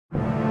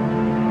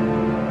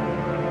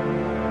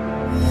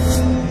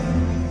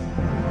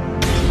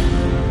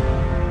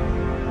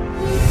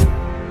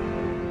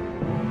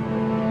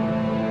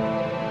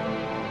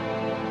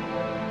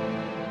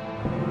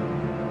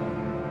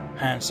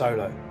Han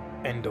Solo,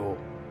 Endor.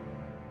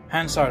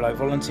 Han Solo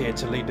volunteered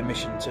to lead the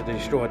mission to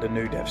destroy the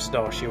new Death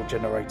Star shield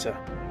generator.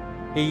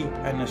 He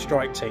and the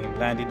strike team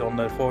landed on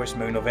the forest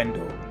moon of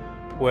Endor,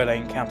 where they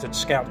encountered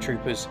scout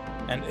troopers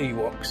and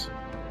Ewoks.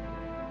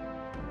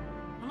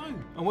 Hello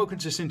and welcome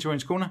to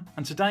Centurion's Corner,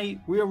 and today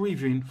we are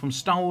reviewing from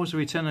Star Wars: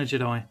 Return of the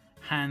Jedi,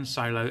 Han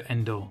Solo,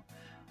 Endor.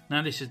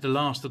 Now this is the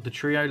last of the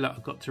trio that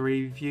I've got to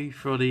review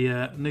for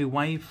the new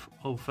wave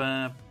of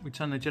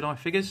Return of the Jedi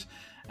figures,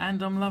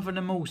 and I'm loving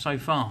them all so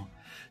far.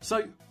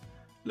 So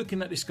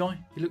looking at this guy,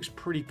 he looks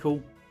pretty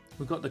cool.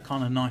 We've got the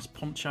kind of nice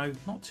poncho,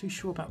 not too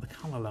sure about the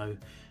colour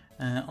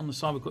though. On the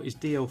side we've got his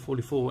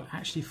DL44, it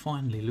actually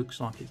finally looks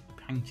like it's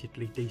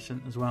paintedly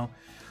decent as well.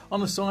 On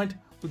the side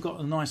we've got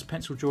a nice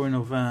pencil drawing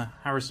of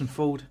Harrison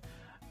Ford.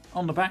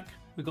 On the back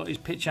we've got his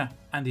picture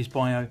and his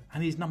bio,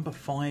 and he's number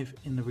 5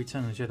 in the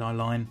Return of the Jedi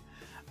line.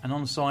 And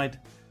on the side,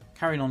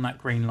 carrying on that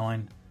green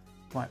line,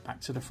 right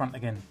back to the front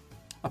again.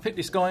 I picked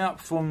this guy up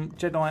from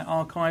Jedi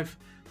Archive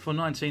for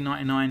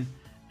 $19.99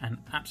 and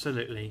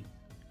absolutely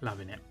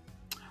loving it.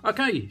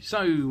 Okay,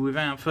 so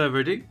without further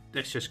ado,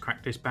 let's just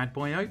crack this bad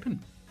boy open.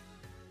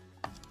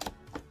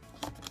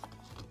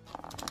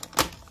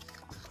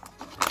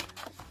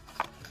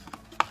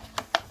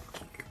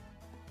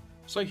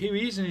 So here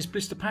he is in his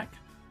blister pack,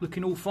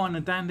 looking all fine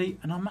and dandy,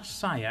 and I must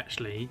say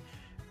actually,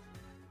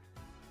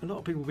 a lot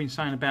of people have been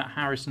saying about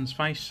Harrison's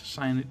face,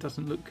 saying it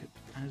doesn't look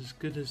as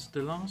good as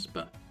the last,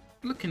 but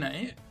looking at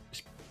it,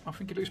 I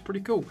think it looks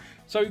pretty cool.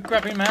 So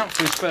grab him out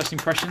for his first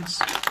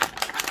impressions.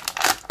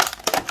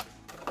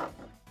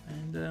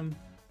 And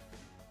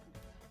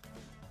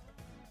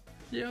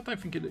yeah, I don't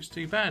think it looks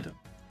too bad.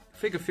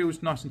 Figure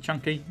feels nice and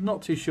chunky.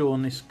 Not too sure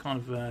on this kind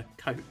of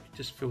coat. It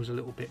just feels a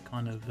little bit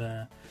kind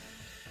of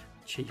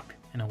cheap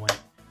in a way.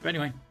 But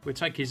anyway, we'll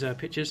take his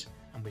pictures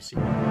and we'll see.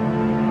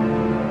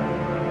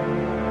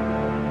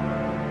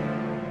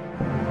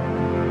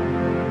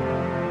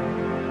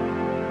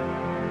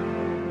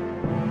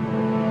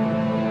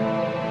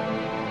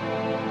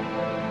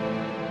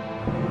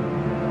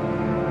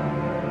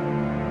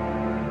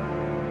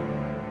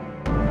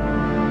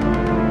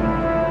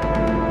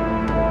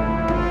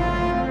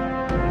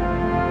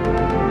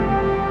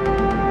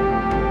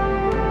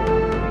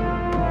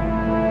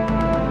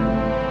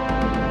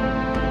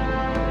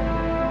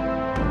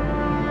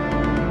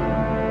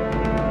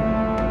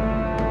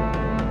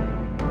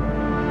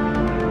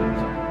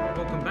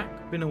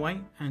 Been away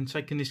and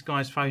taken this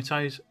guy's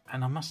photos,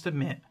 and I must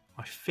admit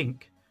I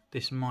think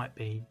this might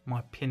be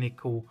my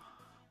pinnacle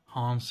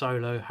Han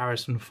Solo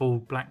Harrison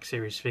Ford Black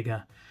Series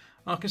figure.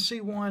 I can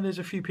see why there's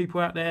a few people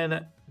out there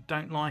that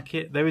don't like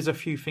it. There is a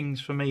few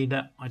things for me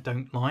that I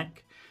don't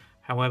like,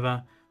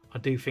 however I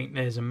do think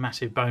there's a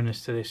massive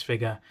bonus to this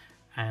figure,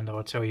 and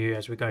I'll tell you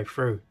as we go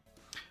through.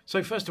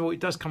 So first of all, it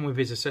does come with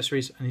his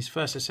accessories, and his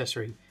first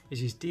accessory is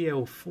his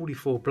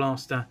DL44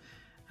 blaster,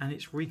 and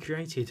it's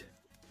recreated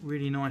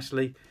really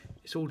nicely.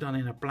 It's all done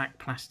in a black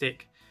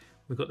plastic.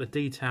 We've got the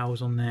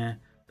details on there,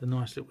 the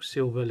nice little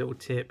silver little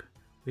tip.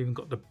 We've even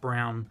got the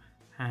brown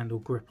handle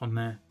grip on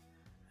there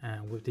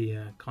with the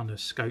kind of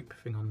scope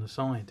thing on the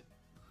side.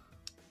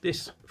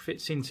 This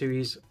fits into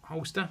his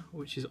holster,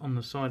 which is on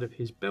the side of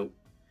his belt,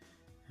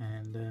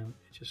 and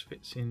it just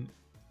fits in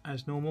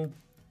as normal,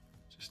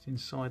 just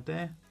inside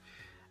there.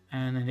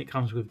 And then it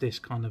comes with this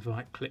kind of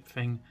like clip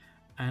thing,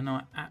 and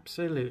I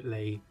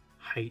absolutely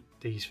hate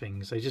these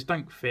things. They just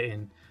don't fit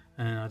in,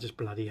 and I just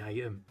bloody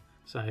hate them.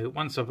 So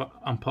once I've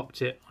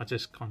unpopped it, I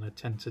just kind of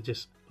tend to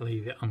just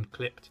leave it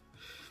unclipped.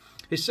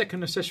 His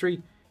second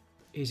accessory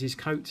is his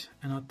coat,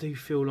 and I do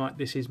feel like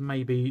this is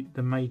maybe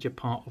the major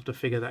part of the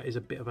figure that is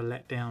a bit of a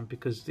letdown,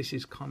 because this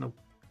is kind of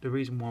the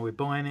reason why we're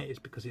buying it, is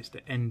because it's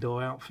the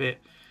Endor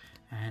outfit,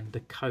 and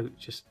the coat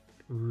just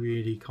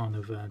really kind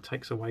of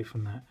takes away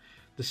from that.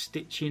 The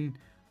stitching,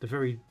 the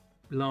very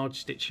large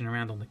stitching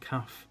around on the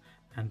cuff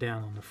and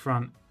down on the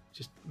front,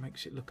 just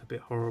makes it look a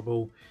bit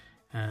horrible.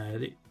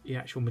 The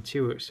actual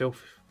material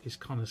itself is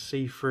kind of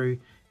see-through.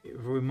 It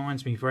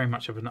reminds me very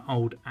much of an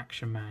old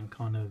Action Man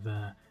kind of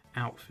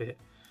outfit.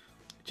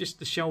 Just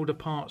the shoulder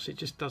parts, it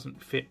just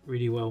doesn't fit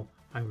really well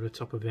over the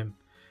top of him.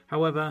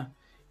 However,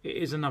 it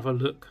is another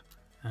look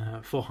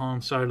for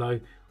Han Solo,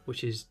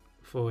 which is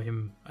for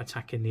him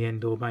attacking the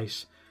Endor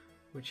base,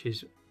 which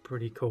is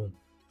pretty cool.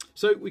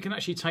 So we can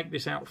actually take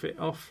this outfit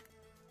off,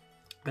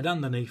 and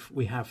underneath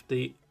we have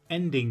the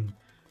ending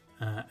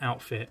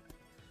outfit.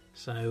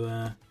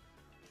 So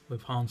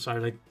with Han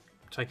Solo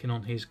taking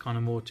on his kind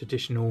of more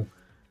traditional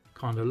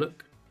kind of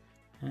look,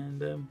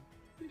 and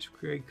it's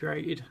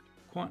created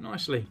quite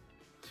nicely.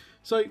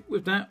 So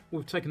with that,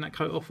 we've taken that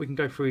coat off, we can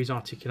go through his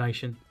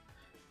articulation.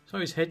 So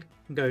his head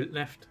can go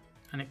left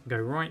and it can go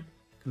right,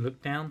 it can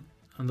look down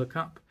and look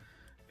up.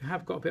 You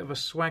have got a bit of a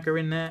swagger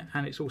in there,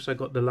 and it's also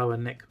got the lower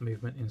neck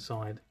movement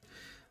inside.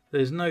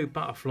 There's no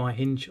butterfly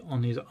hinge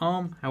on his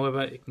arm,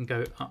 however it can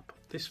go up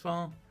this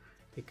far,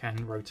 it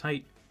can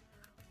rotate.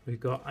 We've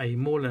got a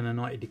more than a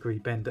 90-degree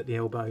bend at the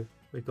elbow.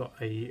 We've got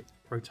a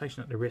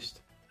rotation at the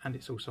wrist, and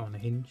it's also on a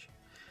hinge.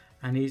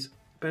 And his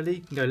belly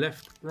can go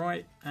left,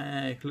 right,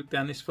 it can look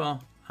down this far,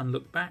 and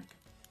look back,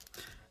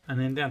 and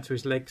then down to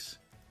his legs.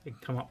 It can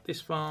come up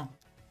this far,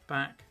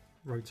 back,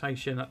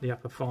 rotation at the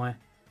upper thigh,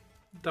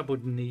 double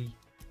knee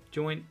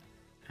joint,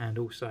 and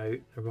also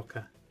a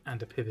rocker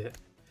and a pivot.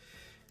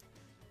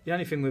 The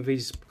only thing with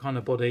his kind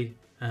of body,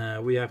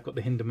 we have got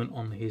the hindiment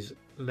on his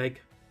leg,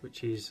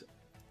 which is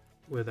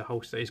where the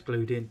holster is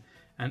glued in,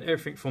 and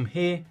everything from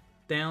here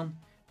down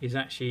is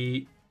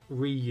actually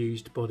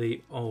reused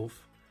body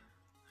of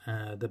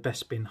the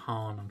Bespin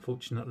Han,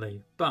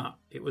 unfortunately, but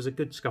it was a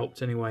good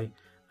sculpt anyway,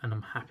 and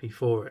I'm happy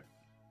for it.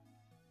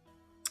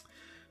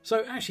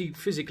 So actually,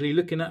 physically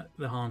looking at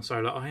the Han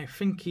Solo, I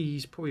think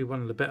he's probably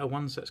one of the better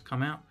ones that's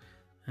come out.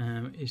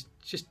 It's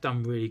just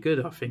done really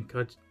good, I think.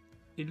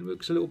 It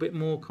looks a little bit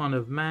more kind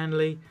of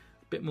manly,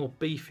 a bit more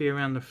beefy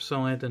around the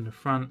side and the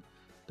front.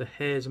 The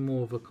hair's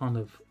more of a kind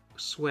of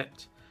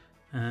swept,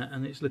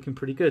 and it's looking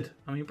pretty good.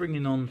 I mean,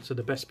 bringing on to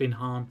the Bespin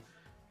Han,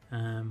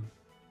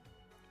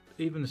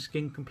 even the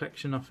skin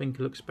complexion I think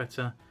looks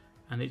better,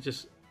 and it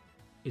just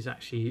is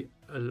actually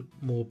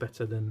more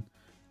better than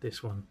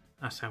this one.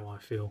 That's how I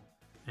feel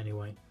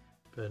anyway,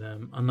 but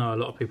I know a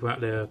lot of people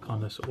out there are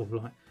kind of sort of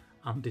like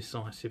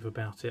undecisive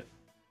about it.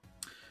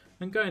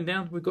 And going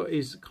down, we've got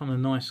his kind of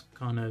nice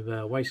kind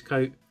of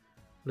waistcoat,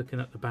 looking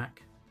at the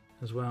back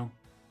as well,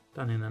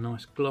 done in a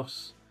nice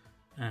gloss,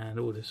 and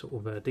all the sort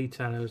of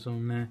detailers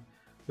on there.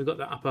 We've got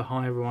the upper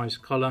high-rise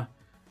collar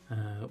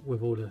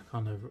with all the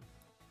kind of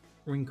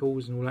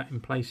wrinkles and all that in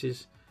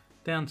places,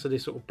 down to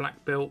this sort of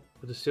black belt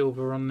with the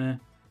silver on there,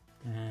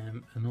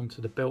 and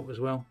onto the belt as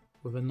well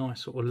with a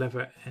nice sort of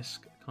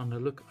leather-esque kind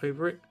of look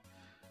over it,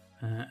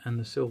 and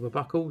the silver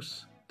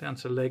buckles down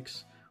to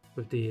legs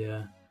with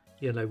the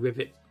yellow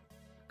rivet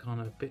kind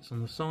of bits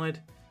on the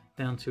side,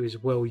 down to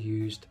his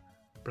well-used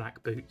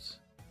black boots.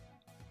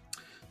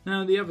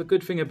 Now the other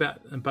good thing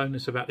about and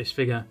bonus about this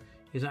figure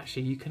is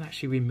actually you can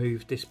actually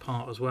remove this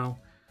part as well,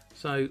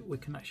 so we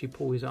can actually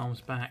pull his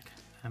arms back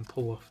and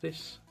pull off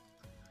this,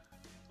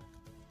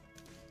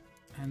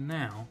 and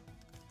now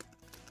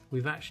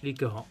we've actually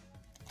got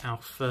our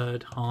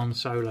third Han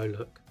Solo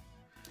look,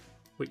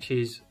 which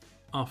is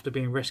after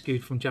being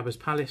rescued from Jabba's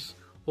palace,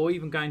 or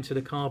even going to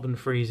the carbon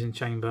freezing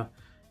chamber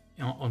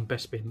on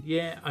Bespin.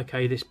 Yeah,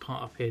 okay, this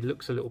part up here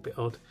looks a little bit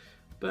odd,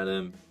 but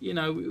you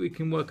know, we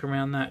can work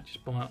around that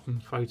just by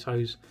on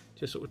photos,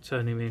 just sort of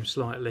turning him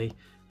slightly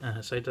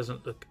so it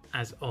doesn't look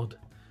as odd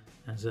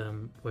as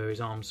where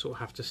his arms sort of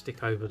have to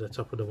stick over the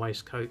top of the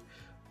waistcoat.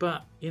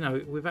 But you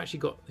know, we've actually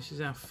got, this is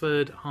our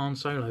third Han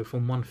Solo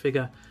from one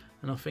figure,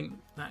 and I think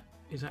that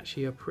is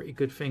actually a pretty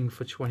good thing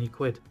for 20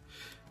 quid.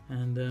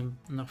 And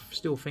I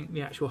still think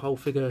the actual whole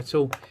figure at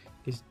all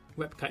is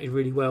replicated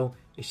really well.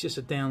 It's just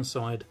a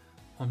downside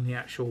on the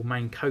actual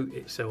main coat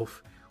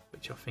itself,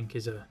 which I think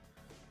is a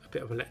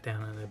bit of a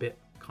letdown and a bit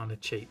kind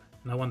of cheap.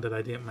 No wonder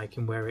they didn't make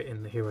him wear it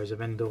in the Heroes of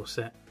Endor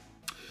set.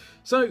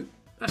 So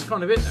that's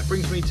kind of it. That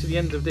brings me to the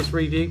end of this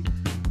review.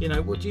 You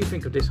know, what do you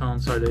think of this Han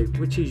Solo?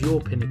 Which is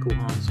your pinnacle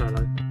Han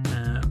Solo?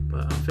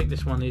 But I think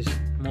this one is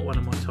one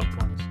of my top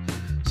ones.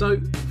 So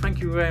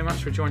thank you very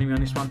much for joining me on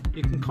this one.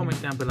 You can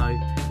comment down below,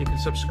 you can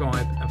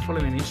subscribe and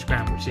follow me on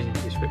Instagram, which is in the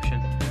description,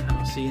 and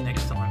I'll see you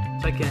next time.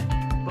 Take care.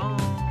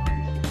 Bye.